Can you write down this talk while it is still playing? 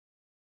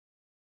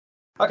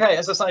Okay,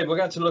 as I say, we're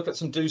going to look at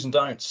some do's and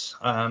don'ts.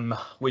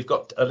 We've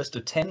got a list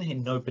of 10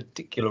 in no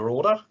particular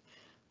order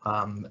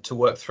to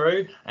work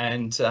through,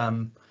 and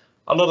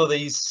a lot of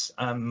these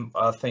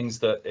are things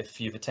that if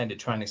you've attended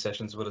training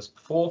sessions with us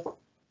before,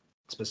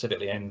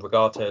 specifically in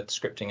regard to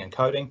scripting and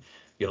coding,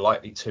 we're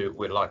likely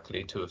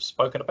to have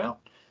spoken about.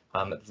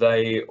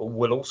 They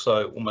will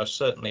also almost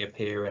certainly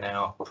appear in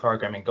our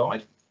programming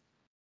guide,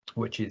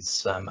 which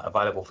is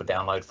available for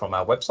download from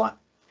our website.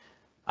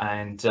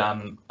 And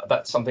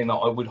that's something that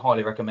I would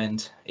highly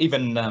recommend,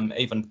 even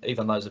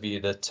those of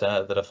you that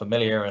are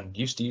familiar and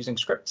used to using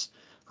scripts.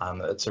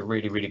 It's a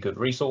really good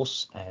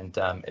resource, and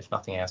if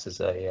nothing else,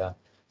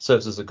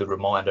 serves as a good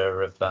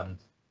reminder of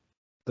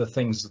the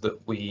things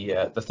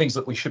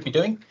that we should be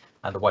doing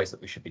and the ways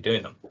that we should be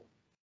doing them.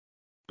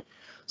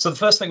 So the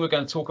first thing we're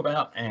going to talk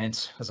about,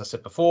 and as I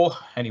said before,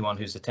 anyone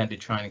who's attended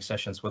training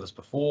sessions with us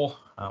before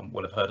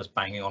will have heard us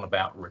banging on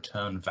about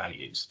return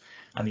values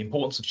and the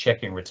importance of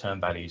checking return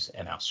values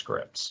in our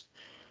scripts.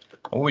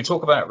 When we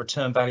talk about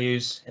return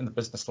values in the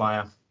business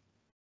layer,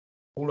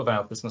 all of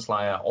our business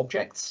layer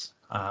objects,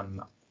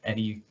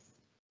 any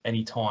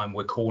time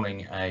we're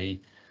calling a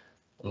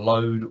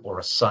load or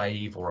a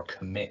save or a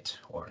commit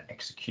or an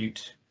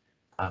execute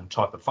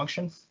type of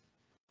function,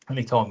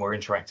 anytime we're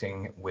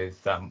interacting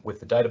with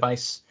the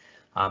database,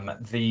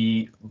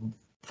 the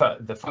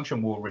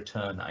function will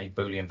return a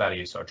Boolean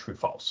value, so a true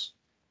false.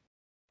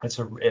 This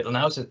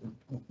allows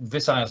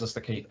us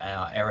to keep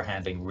our error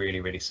handling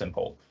really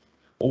simple.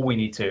 All we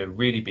need to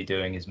really be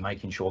doing is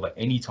making sure that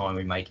anytime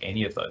we make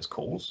any of those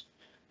calls,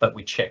 that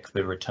we check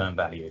the return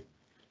value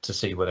to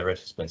see whether it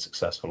has been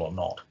successful or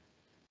not.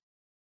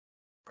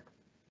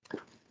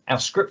 Our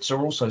scripts are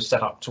also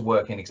set up to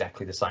work in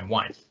exactly the same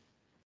way.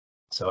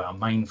 So our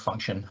main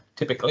function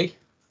typically,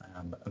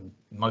 in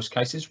most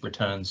cases,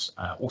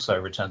 also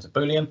returns a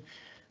Boolean,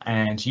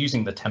 and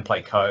using the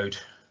template code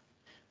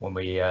when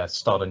we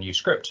start a new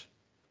script,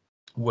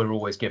 we're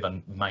always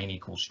given main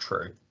equals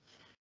true.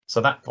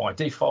 So that by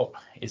default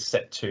is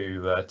set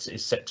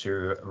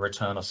to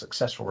return a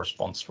successful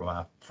response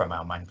from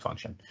our main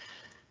function.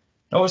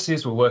 Obviously,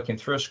 as we're working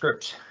through a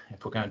script,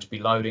 if we're going to be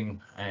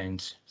loading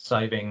and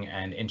saving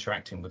and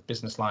interacting with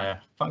business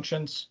layer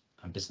functions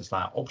and business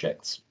layer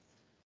objects,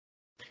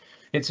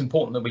 it's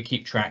important that we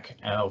keep track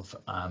of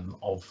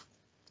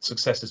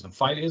successes and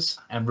failures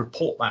and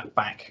report that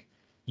back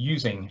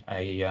using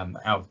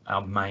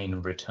our main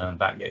return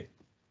value.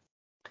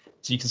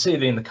 So you can see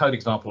it in the code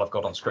example I've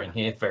got on screen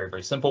here,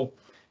 very simple.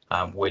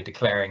 We're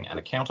declaring an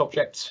account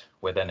object.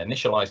 We're then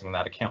initializing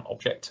that account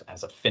object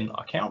as a fin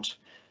account,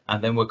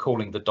 and then we're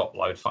calling the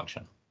 .load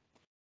function.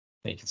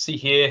 Now you can see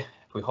here,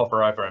 if we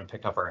hover over and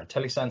pick up our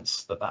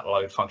IntelliSense, that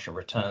load function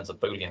returns a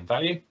Boolean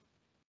value,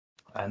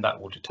 and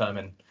that will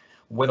determine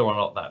whether or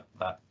not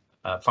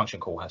that function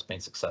call has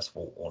been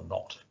successful or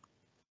not.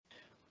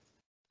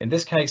 In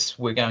this case,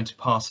 we're going to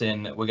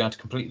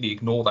completely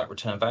ignore that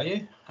return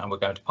value, and we're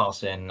going to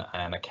pass in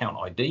an account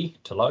ID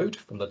to load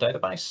from the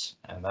database,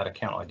 and that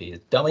account ID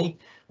is dummy,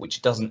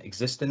 which doesn't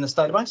exist in this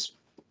database.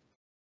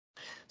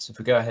 So if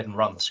we go ahead and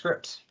run the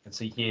script, you can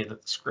see here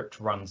that the script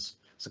runs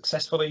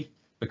successfully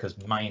because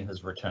main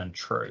has returned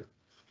true.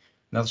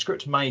 Now the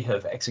script may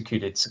have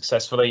executed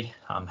successfully,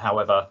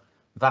 however,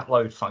 that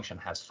load function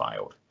has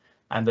failed,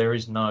 and there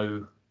is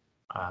no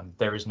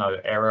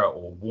error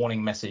or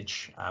warning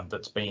message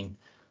that's been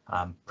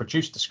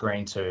produced to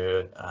screen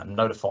to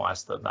notify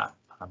us that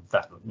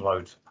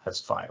load has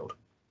failed.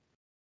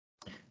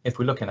 If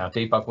we look in our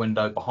debug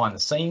window behind the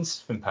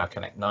scenes, FinPower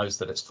Connect knows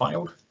that it's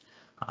failed,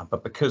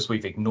 but because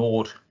we've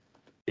ignored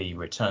the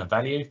return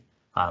value,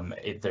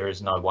 there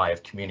is no way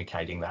of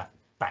communicating that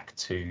back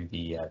to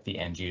the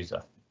end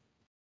user.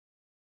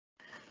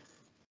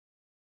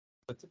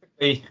 So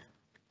typically,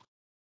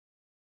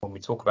 when we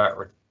talk about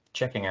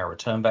checking our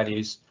return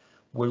values,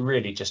 we're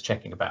really just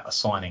checking about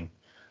assigning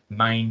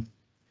main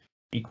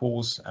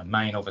equals, and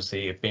main,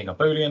 obviously being a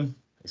Boolean,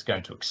 is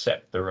going to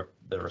accept the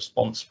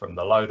response from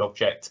the load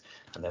object,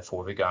 and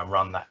therefore if we go and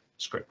run that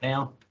script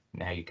now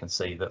you can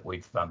see that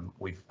we've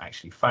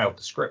actually failed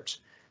the script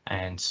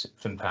and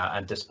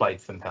displayed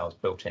FinPower's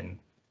built-in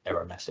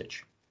error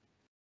message.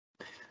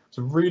 It's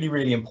a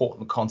really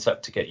important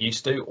concept to get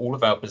used to. All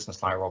of our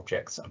business layer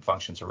objects and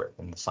functions are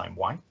written in the same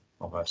way,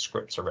 all of our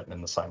scripts are written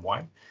in the same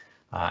way.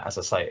 As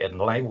I say, it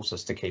enables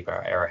us to keep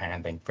our error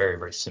handling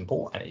very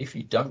simple, and if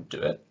you don't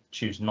do it,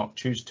 choose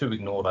to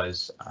ignore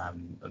those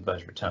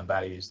return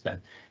values,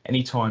 then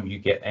anytime you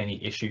get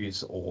any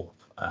issues or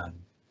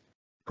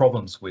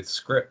problems with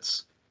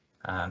scripts,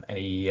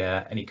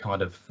 any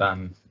kind of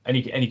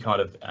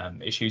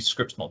issues,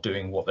 scripts not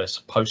doing what they're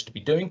supposed to be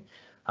doing,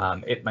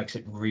 it makes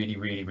it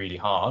really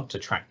hard to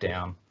track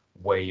down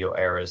where your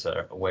errors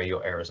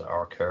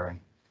are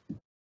occurring.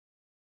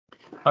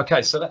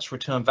 Okay, so that's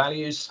return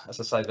values.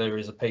 As I say, there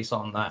is a piece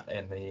on that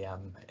in the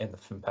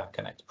FinPower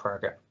Connect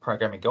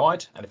programming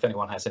guide, and if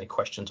anyone has any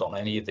questions on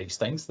any of these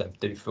things, then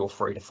do feel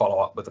free to follow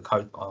up with the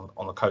code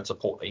on the code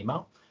support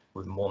email.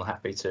 We're more than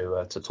happy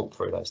to talk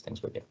through those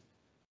things with you.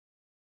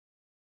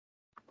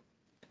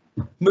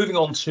 Moving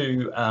on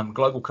to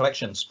global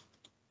collections.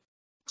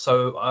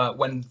 So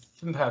when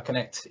FinPower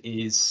Connect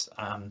is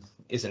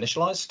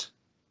initialized,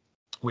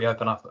 we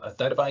open up a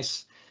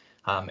database.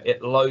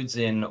 It loads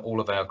in all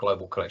of our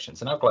global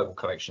collections, and our global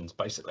collections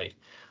basically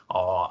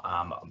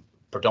are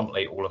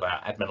predominantly all of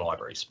our admin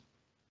libraries.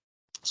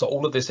 So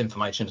all of this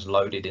information is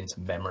loaded into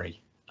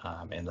memory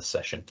in the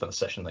session for the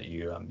session that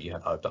you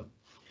have open.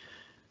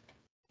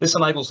 This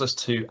enables us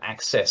to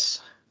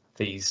access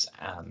these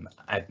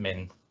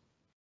admin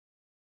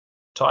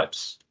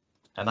types,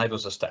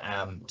 enables us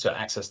to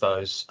access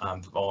those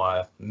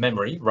via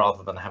memory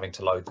rather than having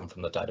to load them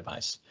from the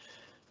database.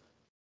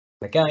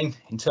 Again,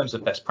 in terms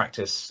of best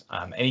practice,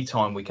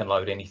 anytime we can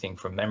load anything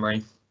from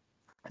memory,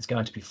 it's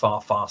going to be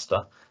far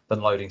faster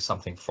than loading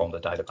something from the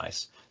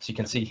database. So you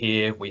can see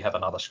here, we have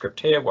another script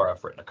here where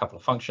I've written a couple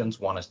of functions.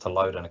 One is to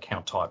load an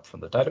account type from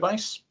the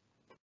database.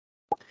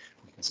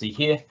 You can see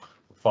here,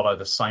 we follow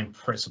the same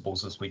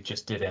principles as we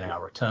just did in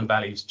our return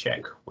values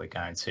check. We're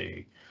going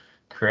to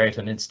create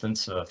an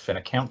instance of a fin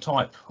account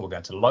type. We're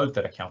going to load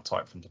that account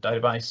type from the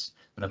database,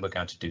 and then we're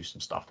going to do some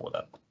stuff with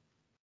it.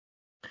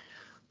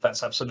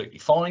 That's absolutely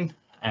fine.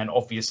 And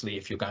obviously,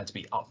 if you're going to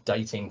be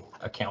updating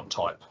account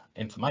type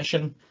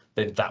information,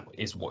 then that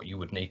is what you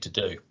would need to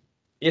do.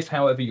 If,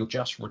 however, you're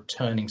just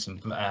returning some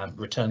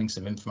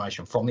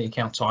information from the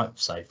account type,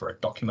 say for a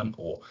document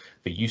or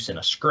for use in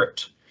a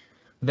script,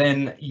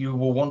 then you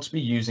will want to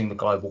be using the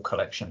global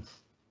collection.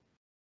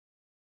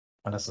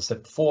 And as I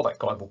said before, that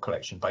global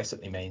collection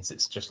basically means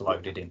it's just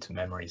loaded into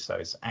memory, so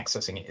it's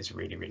accessing it is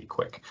really, really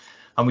quick.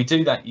 And we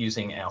do that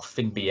using our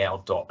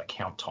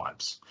finbl.account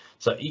types.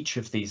 So each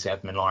of these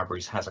admin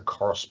libraries has a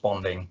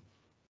corresponding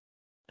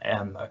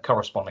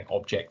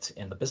object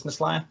in the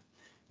business layer.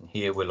 And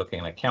here we're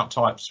looking at account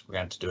types. We're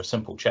going to do a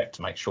simple check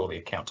to make sure the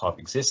account type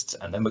exists,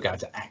 and then we're going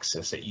to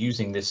access it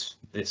using this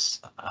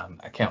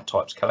account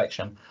types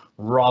collection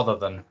rather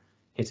than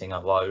hitting a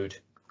load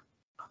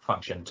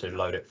function to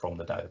load it from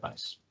the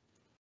database.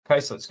 Okay,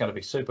 so it's going to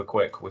be super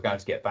quick. We're going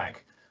to get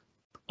back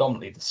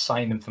predominantly the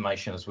same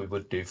information as we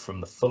would do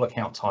from the full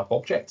account type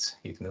object.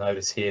 You can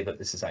notice here that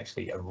this is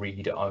actually a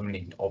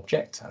read-only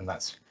object, and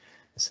that's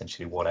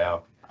essentially what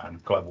our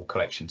global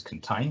collections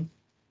contain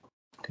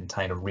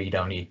a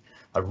read-only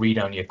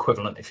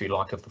equivalent, if you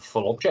like, of the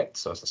full object.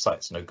 So as I say,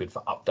 it's no good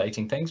for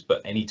updating things,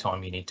 but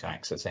anytime you need to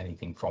access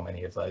anything from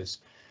any of those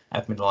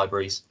admin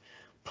libraries,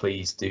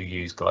 please do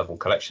use global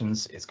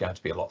collections. It's going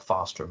to be a lot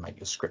faster and make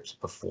your scripts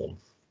perform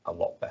a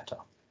lot better.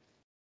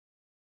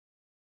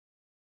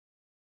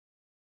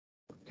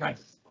 Okay.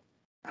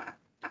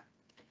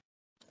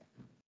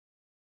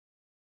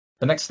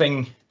 The next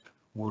thing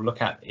we'll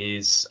look at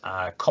is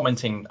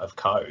commenting of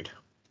code.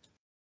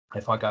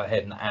 If I go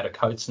ahead and add a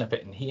code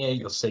snippet in here,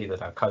 you'll see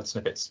that our code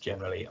snippets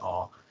generally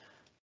are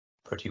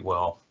pretty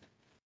well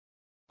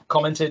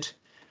commented.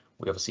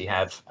 We obviously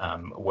have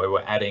where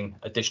we're adding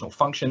additional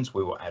functions,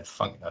 we will add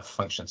a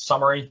function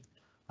summary,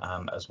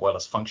 as well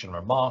as function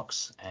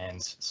remarks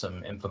and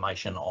some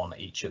information on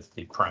each of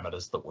the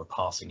parameters that we're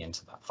passing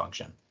into that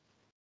function.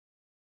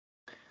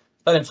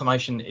 That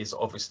information is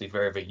obviously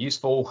very, very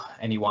useful.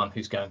 Anyone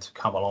who's going to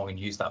come along and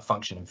use that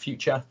function in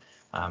future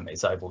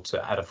is able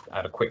to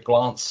add a quick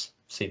glance,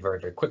 see very,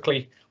 very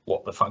quickly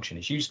what the function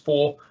is used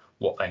for,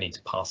 what they need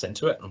to pass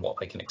into it, and what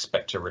they can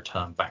expect to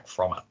return back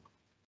from it.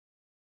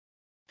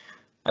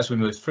 As we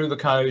move through the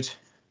code,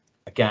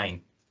 again,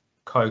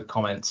 code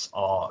comments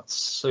are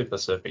super,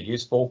 super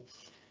useful,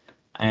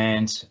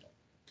 and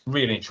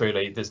really and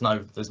truly, there's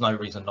no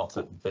reason not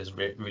to. There's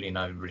really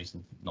no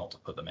reason not to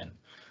put them in.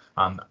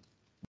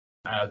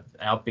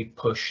 Our big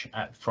push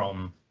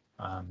from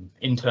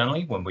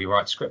internally when we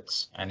write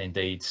scripts, and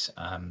indeed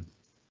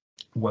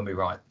when we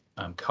write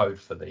code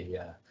for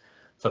the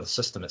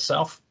system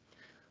itself,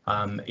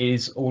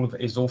 is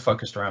all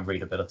focused around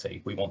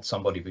readability. We want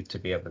somebody to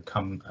be able to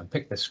come and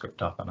pick this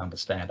script up and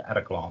understand at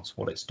a glance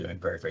what it's doing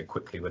very, very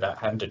quickly without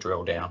having to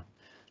drill down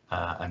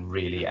and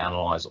really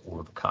analyze all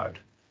of the code.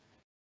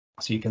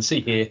 So you can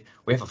see here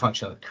we have a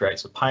function that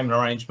creates a payment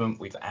arrangement.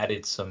 We've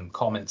added some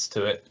comments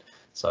to it,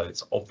 so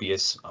it's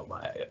obvious at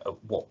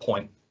what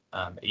point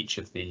each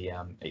of the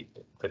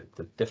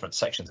different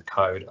sections of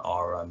code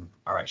are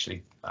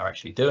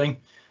actually doing.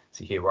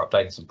 So here we're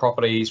updating some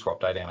properties, we're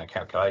updating our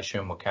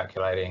calculation, we're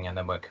calculating, and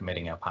then we're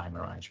committing our payment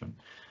arrangement.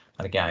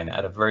 And again,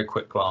 at a very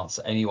quick glance,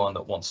 anyone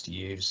that wants to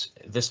use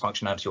this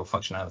functionality or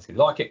functionality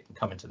like it can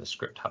come into the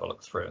script, have a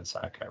look through and say,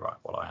 okay, right,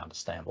 well, I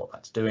understand what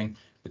that's doing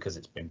because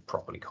it's been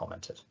properly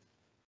commented.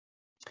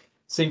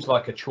 Seems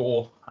like a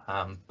chore,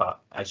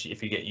 but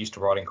if you get used to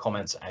writing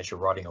comments as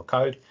you're writing your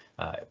code,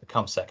 it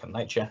becomes second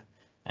nature.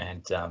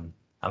 And as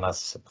I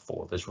said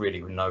before, there's really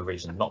no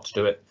reason not to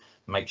do it.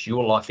 It makes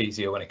your life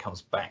easier when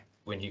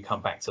you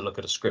come back to look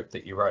at a script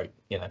that you wrote,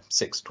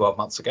 6-12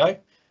 months ago,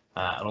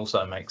 and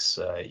also makes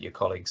your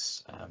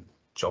colleagues'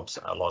 jobs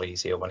a lot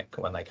easier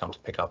when they come to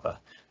pick up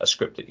a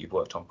script that you've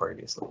worked on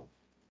previously.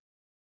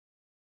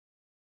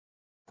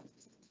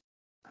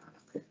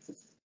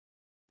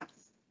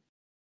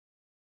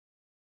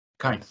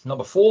 Okay,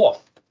 number 4,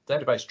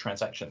 database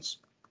transactions.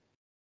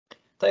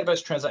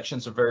 Database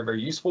transactions are very,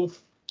 very useful.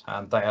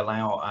 They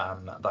allow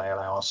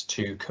us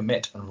to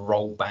commit and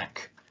roll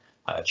back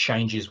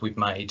changes we've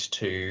made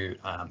to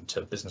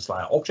business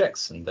layer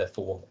objects, and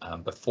therefore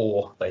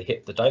before they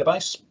hit the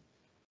database.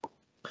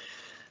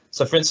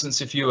 So for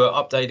instance, if you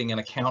are updating an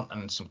account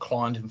and some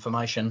client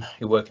information,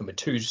 you're working with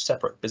two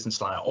separate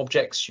business layer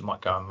objects, you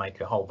might go and make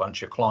a whole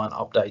bunch of client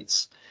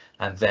updates,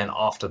 and then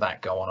after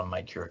that go on and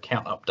make your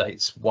account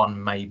updates.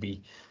 One may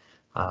be,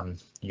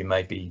 you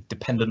may be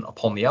dependent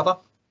upon the other.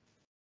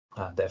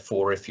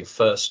 Therefore, if your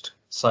first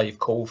save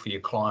call for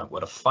your client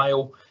were to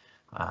fail,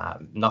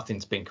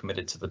 nothing's been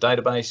committed to the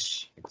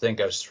database, it then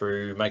goes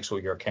through, makes all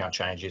your account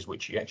changes,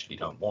 which you actually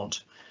don't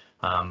want.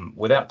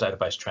 Without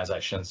database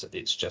transactions,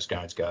 it's just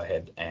going to go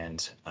ahead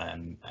and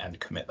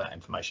commit that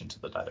information to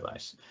the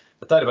database.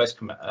 The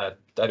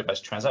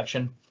database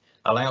transaction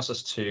allows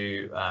us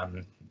to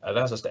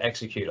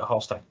execute a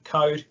whole stack of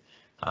code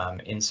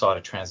inside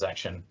a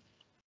transaction,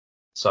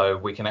 so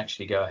we can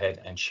actually go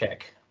ahead and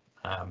check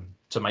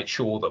to make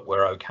sure that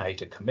we're okay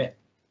to commit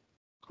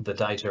the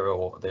data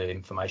or the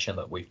information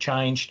that we've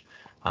changed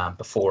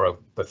before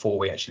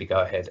we actually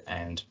go ahead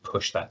and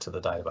push that to the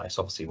database.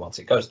 Obviously, once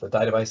it goes to the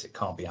database, it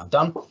can't be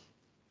undone.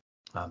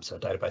 So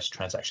database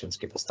transactions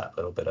give us that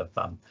little bit of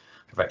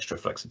extra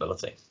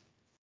flexibility.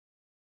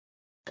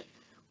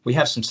 We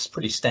have some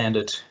pretty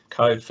standard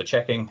code for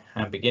checking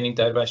and beginning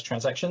database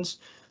transactions.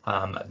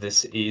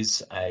 There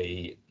is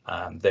a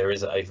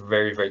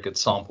very, very good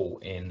sample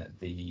in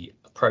the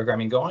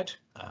programming guide,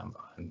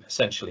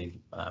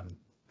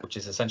 which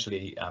is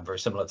essentially very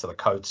similar to the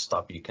code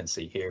stub you can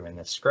see here in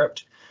this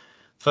script.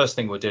 First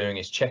thing we're doing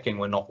is checking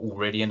we're not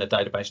already in a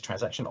database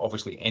transaction.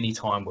 Obviously,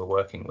 anytime we're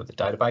working with a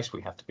database,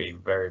 we have to be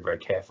very, very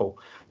careful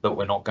that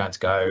we're not going to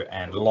go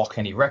and lock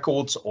any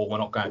records, or we're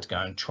not going to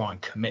go and try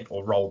and commit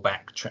or roll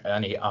back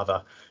any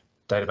other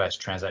database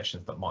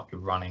transactions that might be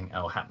running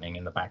or happening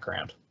in the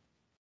background.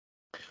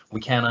 We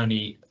can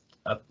only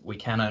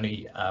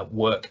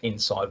work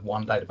inside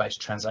one database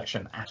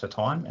transaction at a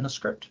time in a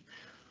script.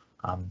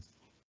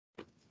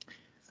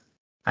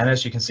 And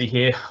as you can see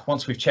here,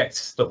 once we've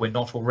checked that we're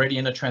not already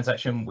in a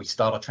transaction, we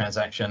start a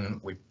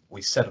transaction,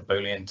 we set a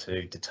Boolean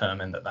to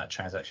determine that that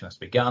transaction has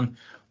begun.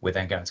 We're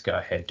then going to go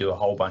ahead, do a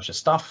whole bunch of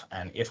stuff,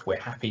 and if we're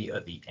happy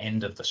at the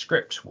end of the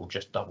script, we'll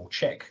just double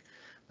check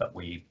that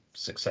we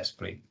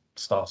successfully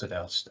started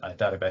our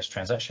database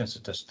transaction.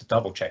 So just to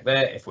double check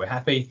there, if we're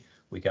happy,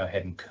 we go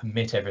ahead and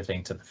commit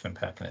everything to the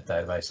FinPowerConnect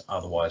database,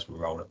 otherwise we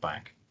roll it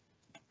back.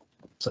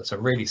 So it's a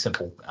really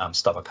simple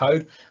stub of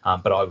code,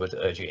 but I would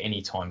urge you,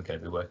 anytime you're going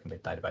to be working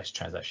with database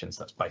transactions,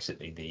 that's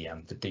basically the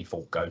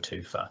default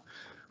go-to for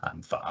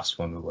us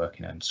when we're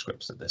working on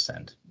scripts at this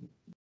end.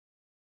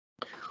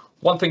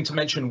 One thing to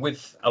mention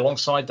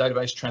alongside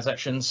database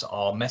transactions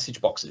are message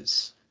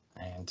boxes,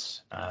 and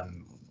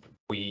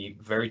we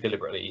very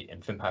deliberately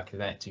in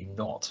FinPowerConnect do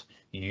not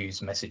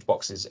use message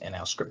boxes in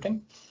our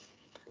scripting.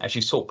 As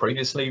you saw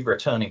previously,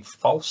 returning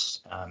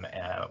false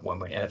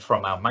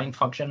from our main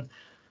function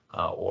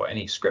or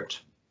any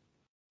script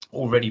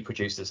already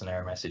produces an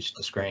error message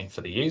to screen for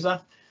the user.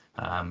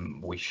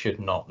 We should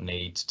not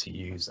need to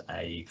use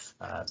a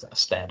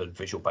standard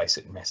Visual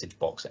Basic message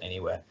box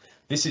anywhere.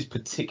 This is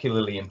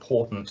particularly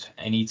important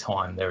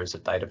anytime there is a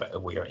database,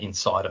 we are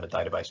inside of a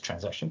database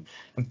transaction.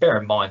 And bear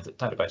in mind that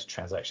database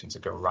transactions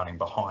are running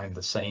behind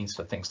the scenes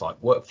for things like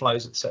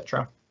workflows,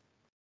 etc.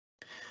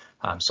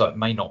 So it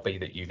may not be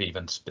that you've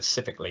even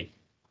specifically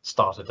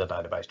started a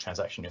database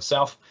transaction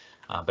yourself,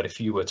 but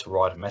if you were to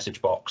write a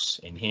message box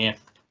in here,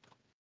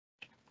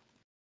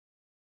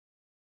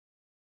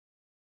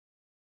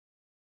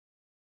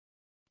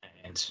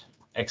 and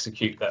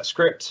execute that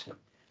script,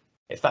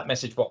 if that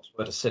message box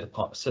were to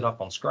sit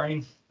up on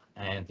screen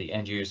and the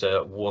end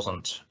user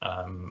wasn't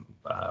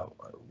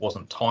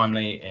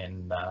timely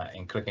in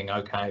clicking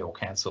OK or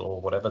cancel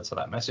or whatever to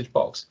that message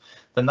box,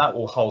 then that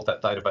will hold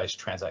that database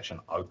transaction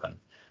open.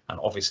 And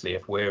obviously,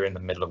 if we're in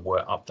the middle of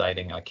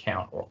updating an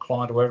account or a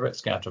client or whatever,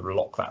 it's going to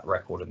lock that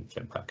record in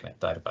the FinPowerConnect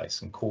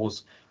database and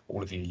cause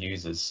all of your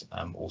users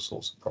all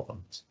sorts of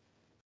problems.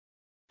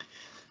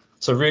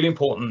 So really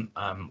important,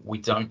 we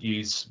don't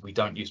use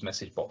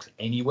message box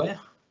anywhere,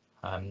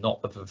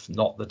 not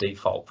the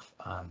default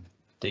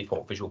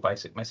Visual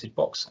Basic message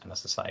box. And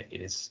as I say,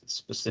 it is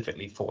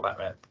specifically for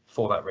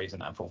that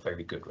reason and for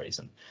very good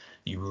reason.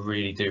 You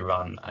really do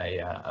run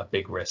a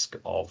big risk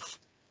of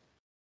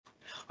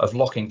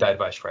locking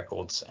database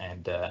records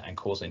and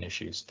causing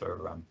issues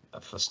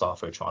for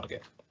staff who are trying to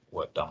get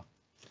work done.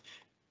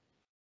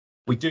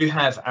 We do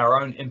have our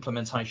own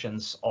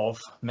implementations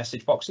of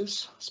message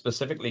boxes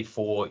specifically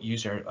for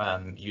user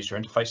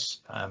interface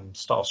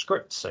style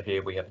scripts. So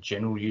here we have a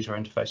general user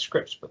interface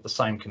script, but the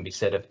same can be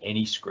said of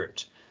any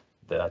script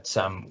that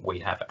we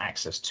have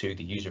access to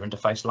the user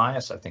interface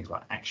layer. So things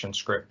like action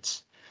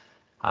scripts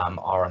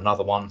are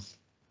another one,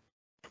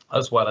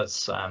 as well as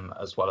some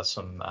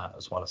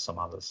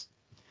others.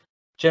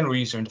 General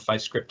user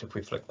interface script, if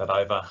we flick that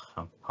over,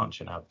 I'm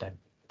punching our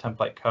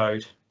template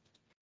code.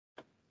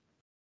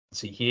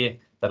 See here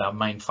that our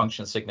main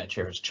function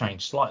signature has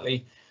changed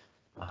slightly.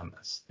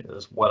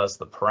 as well as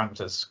the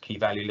parameters key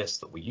value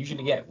list that we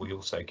usually get. We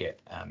also get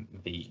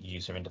the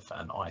user interface,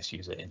 an ICE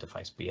user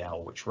interface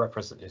BL, which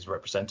is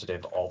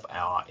representative of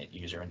our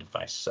user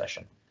interface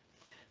session.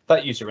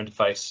 That user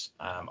interface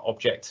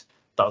object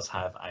does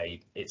have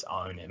its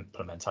own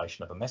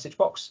implementation of a message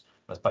box.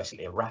 That's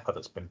basically a wrapper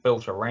that's been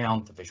built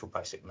around the Visual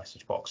Basic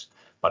message box,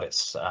 but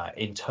it's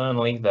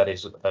internally that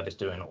is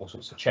doing all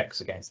sorts of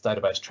checks against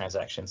database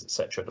transactions,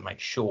 etc., to make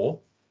sure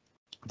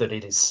that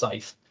it is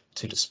safe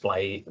to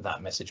display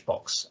that message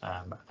box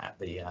at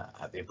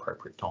the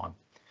appropriate time.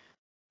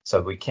 So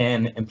we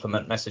can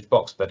implement message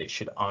box, but it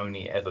should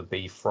only ever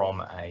be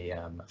from a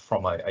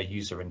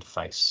user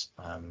interface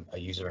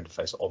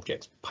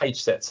object.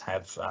 Page sets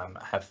have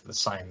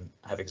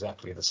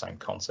exactly the same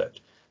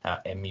concept.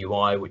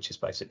 MUI, which is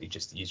basically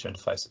just the user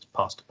interface that's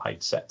passed to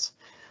page sets,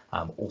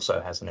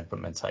 also has an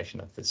implementation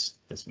of this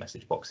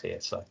message box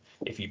here. So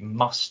if you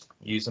must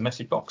use a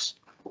message box,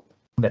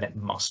 then it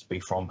must be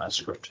from a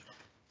script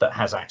that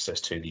has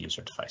access to the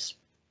user interface.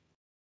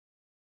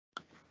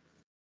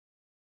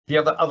 The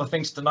other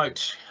things to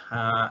note,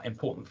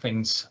 important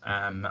things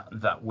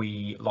that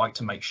we like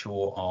to make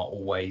sure are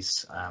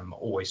always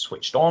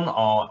switched on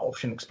are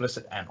option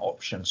explicit and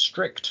option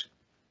strict.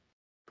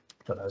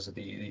 For those of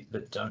you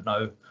that don't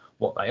know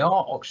what they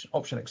are,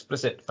 option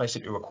explicit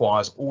basically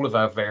requires all of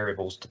our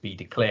variables to be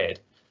declared.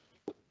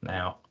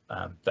 Now,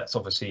 that's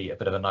obviously a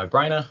bit of a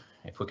no-brainer.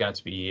 If we're going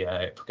to be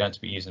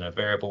using a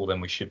variable,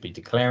 then we should be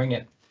declaring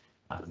it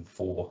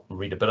for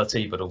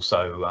readability, but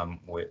also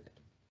we're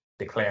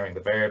declaring the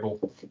variable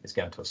is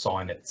going to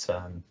assign it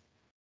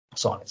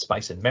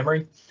space in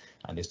memory,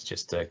 and it's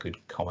just a good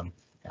common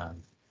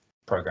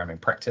programming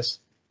practice.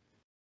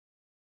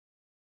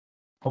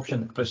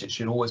 Option explicit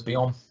should always be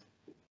on.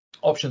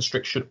 Option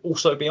strict should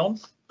also be on.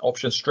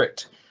 Option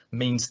strict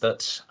means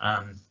that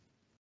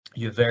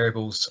your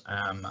variables,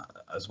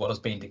 as well as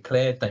being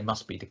declared, they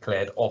must be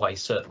declared of a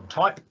certain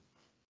type.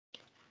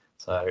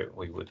 So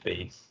we would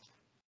be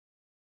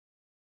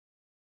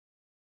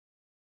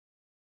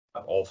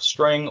of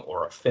string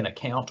or a fin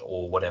account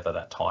or whatever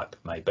that type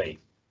may be.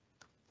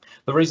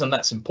 The reason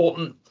that's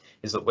important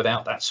is that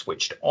without that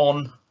switched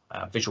on,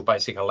 Visual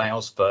Basic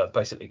allows for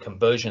basically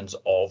conversions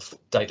of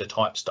data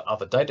types to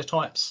other data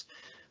types.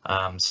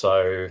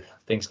 So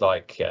things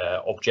like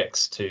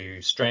objects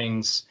to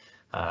strings,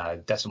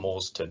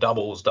 decimals to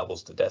doubles,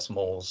 doubles to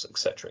decimals,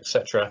 etc.,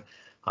 etc.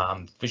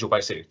 Visual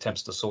Basic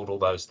attempts to sort all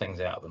those things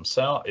out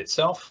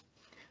itself.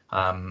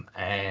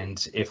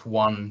 And if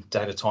one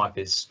data type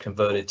is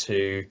converted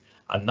to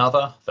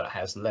another that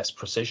has less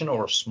precision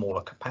or a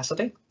smaller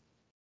capacity,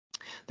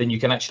 then you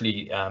can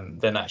actually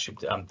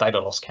data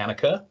loss can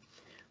occur,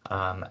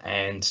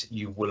 and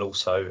you will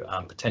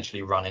also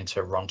potentially run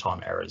into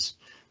runtime errors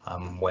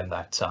when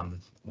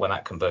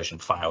that conversion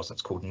fails.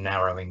 It's called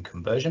narrowing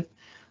conversion.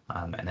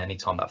 And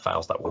anytime that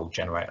fails, that will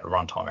generate a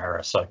runtime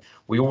error. So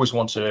we always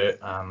want to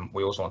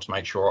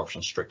make sure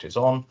option strict is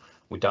on.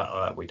 We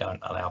don't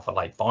allow for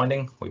late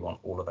binding. We want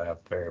all of our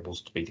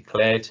variables to be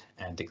declared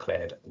and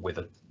declared with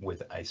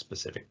a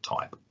specific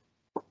type.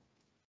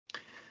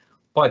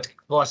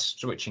 By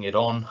switching it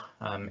on,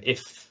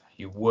 if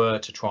you were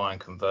to try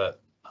and convert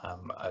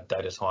a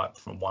data type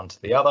from one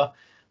to the other,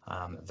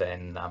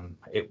 then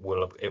it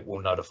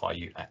will notify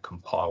you at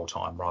compile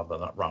time rather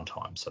than at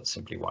runtime, so it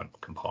simply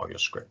won't compile your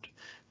script.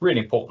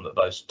 Really important that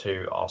those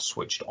two are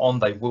switched on.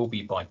 They will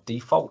be by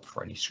default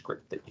for any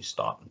script that you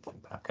start in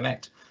Power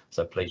Connect,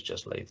 so please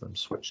just leave them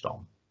switched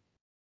on.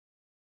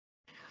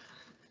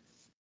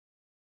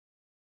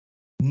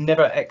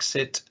 Never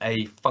exit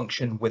a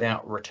function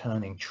without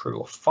returning true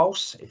or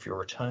false if you're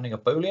returning a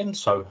Boolean.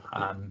 So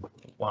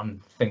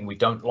one thing we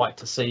don't like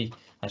to see,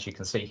 as you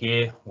can see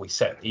here,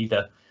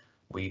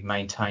 we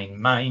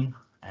maintain main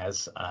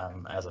as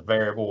a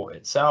variable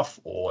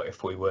itself, or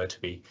if we were to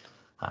be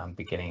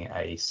beginning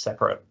a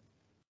separate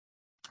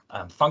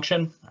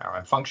function, our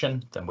own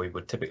function, then we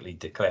would typically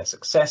declare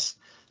success,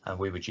 and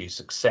we would use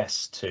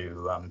success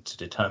to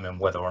determine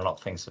whether or not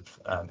things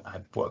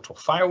have worked or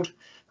failed,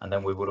 and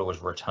then we would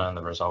always return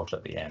the result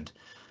at the end.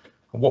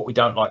 What we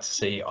don't like to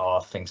see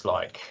are things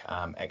like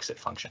exit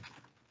function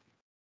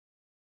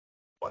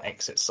or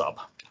exit sub.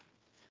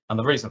 And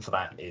the reason for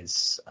that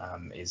is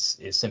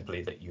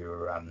simply that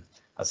you're,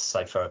 as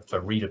I say, for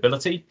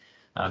readability,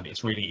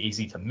 it's really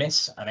easy to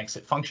miss an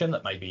exit function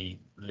that may be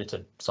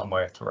littered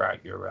somewhere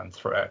throughout your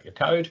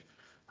code,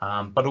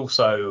 but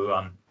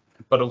also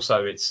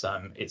it's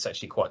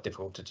actually quite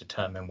difficult to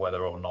determine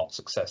whether or not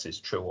success is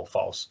true or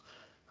false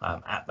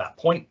at that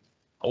point,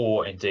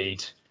 or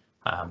indeed,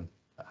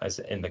 as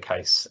in the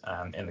case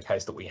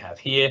that we have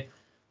here,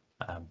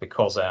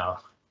 because our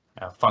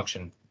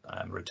function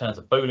returns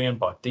a Boolean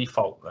by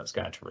default, that's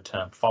going to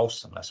return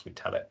false unless we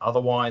tell it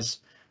otherwise.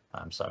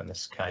 So in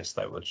this case,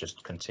 they will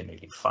just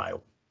continually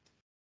fail.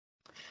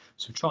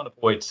 So we try to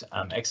avoid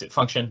exit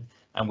function,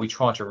 and we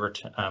try to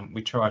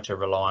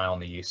rely on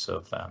the use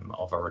of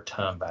a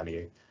return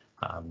value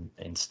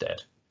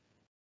instead.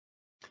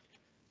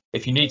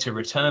 If you need to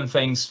return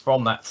things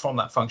from that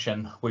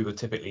function, we would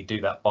typically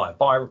do that via a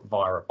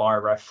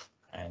biref.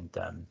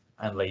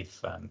 and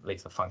leave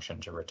the function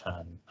to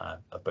return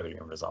a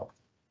Boolean result.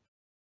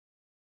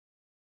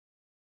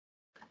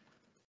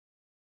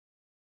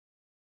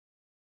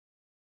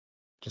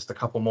 Just a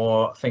couple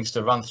more things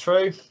to run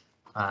through.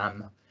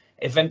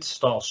 Event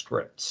style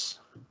scripts.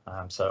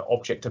 So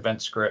object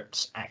event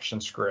scripts, action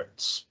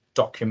scripts,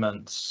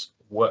 documents,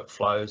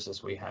 workflows,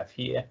 as we have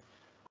here.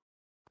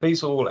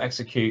 These all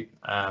execute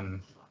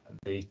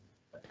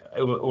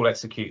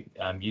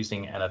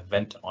using an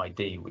event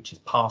ID, which is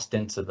passed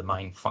into the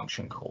main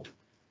function call.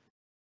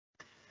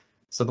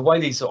 So the way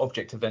these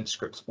object event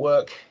scripts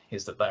work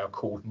is that they are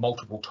called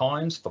multiple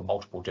times for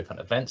multiple different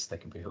events. They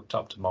can be hooked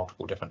up to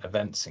multiple different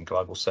events in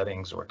global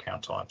settings or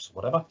account types or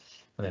whatever.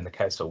 And in the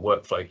case of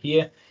workflow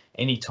here,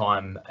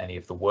 anytime any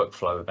of the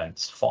workflow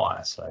events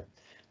fire, so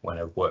when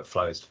a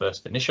workflow is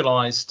first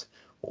initialized,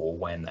 or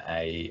when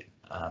a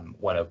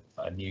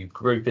new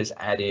group is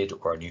added,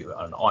 or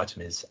an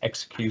item is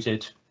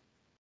executed,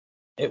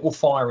 it will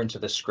fire into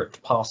the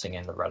script passing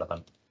in the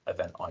relevant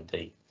event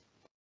ID.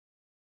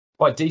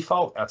 By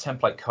default, our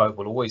template code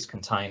will always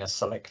contain a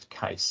select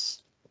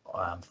case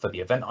for the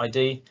event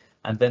ID,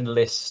 and then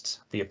list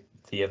the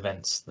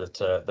events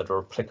that are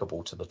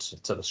applicable to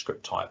the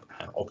script type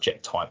and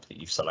object type that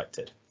you've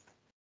selected.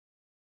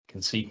 You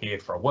can see here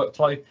for a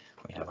workflow,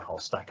 we have a whole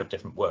stack of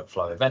different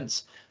workflow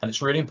events, and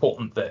it's really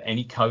important that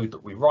any code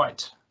that we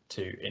write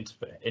to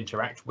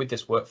interact with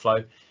this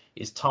workflow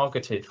is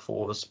targeted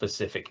for the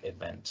specific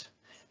event.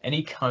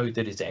 Any code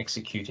that is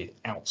executed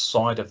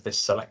outside of this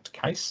select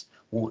case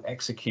will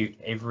execute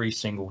every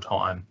single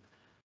time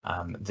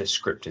this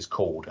script is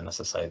called. And as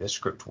I say, this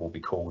script will be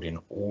called in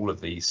all of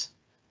these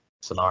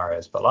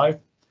scenarios below.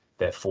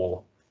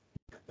 Therefore,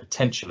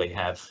 potentially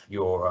have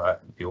your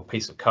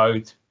piece of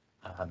code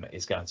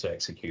is going to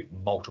execute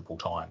multiple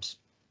times.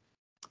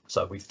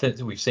 So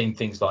we've seen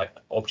things like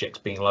objects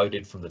being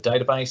loaded from the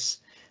database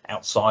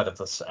outside of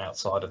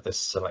this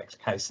select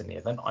case in the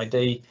event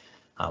ID,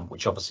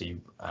 which obviously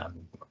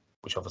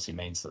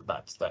means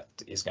that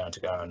is going to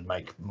go and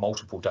make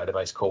multiple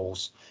database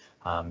calls,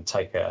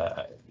 take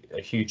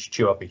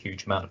chew up a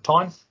huge amount of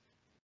time,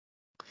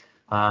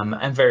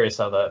 and various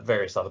other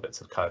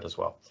bits of code as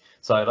well.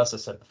 So as I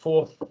said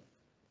before,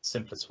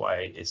 simplest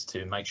way is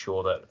to make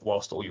sure that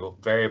whilst all your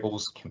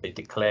variables can be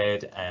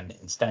declared and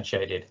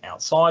instantiated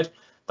outside,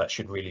 that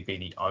should really be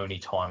the only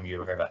time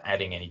you're ever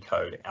adding any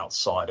code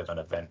outside of an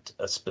event,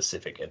 a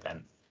specific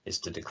event, is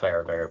to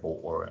declare a variable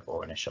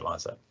or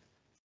initialize it.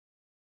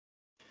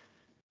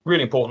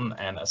 Really important,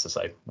 and as I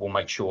say, we'll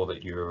make sure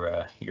that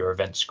your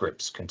event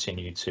scripts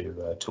continue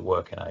to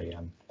work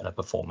in a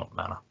performant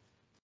manner.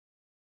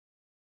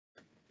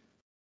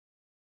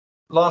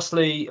 Last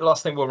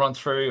thing we'll run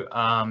through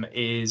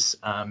is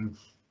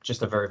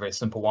just a very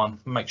simple one.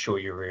 Make sure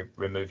you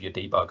remove your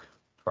debug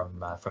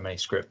from any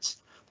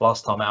scripts.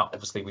 Last time out,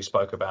 obviously, we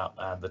spoke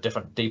about the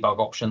different debug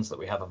options that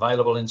we have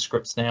available in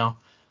scripts now.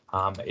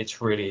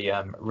 It's really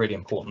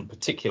important,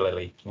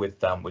 particularly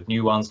with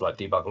new ones like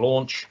debug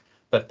launch.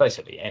 But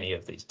basically, any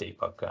of these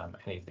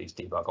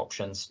debug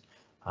options,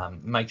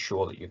 make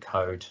sure that your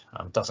code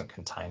doesn't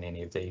contain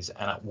any of these,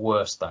 and at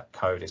worst, that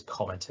code is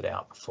commented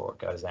out before it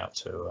goes out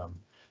to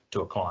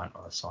a client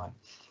or a site.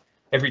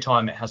 Every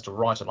time it has to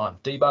write a line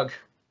of debug,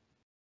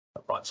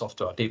 it writes off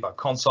to our debug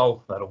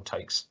console. That all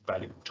takes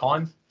valuable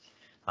time,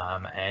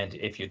 and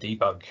if you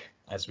debug,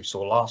 as we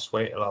saw last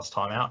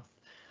time out,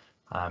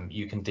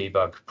 you can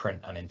debug print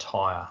an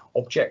entire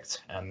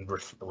object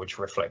which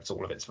reflects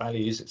all of its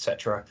values,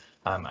 etc.,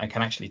 and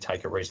can actually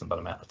take a reasonable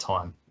amount of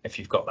time. If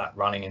you've got that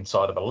running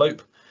inside of a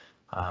loop,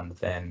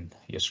 then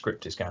your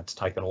script is going to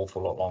take an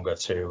awful lot longer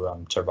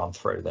to run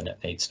through than it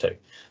needs to.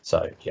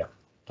 So yeah,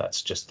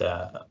 that's just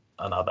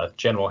another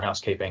general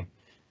housekeeping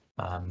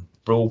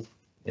rule,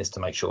 is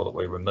to make sure that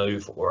we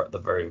remove, or at the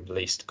very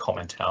least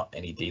comment out,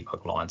 any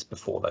debug lines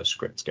before those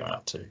scripts go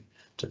out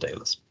to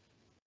dealers.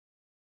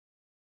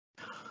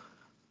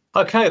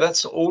 Okay,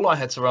 that's all I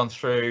had to run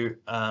through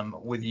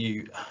with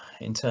you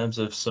in terms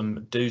of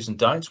some do's and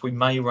don'ts. We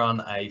may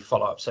run a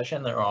follow-up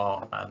session. There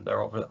are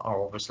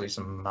obviously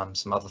some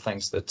other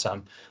things that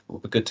will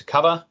be good to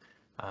cover.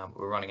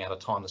 We're running out of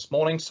time this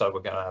morning, so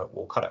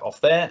we'll cut it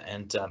off there.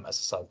 And as I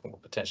said, we'll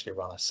potentially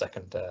run a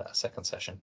second session.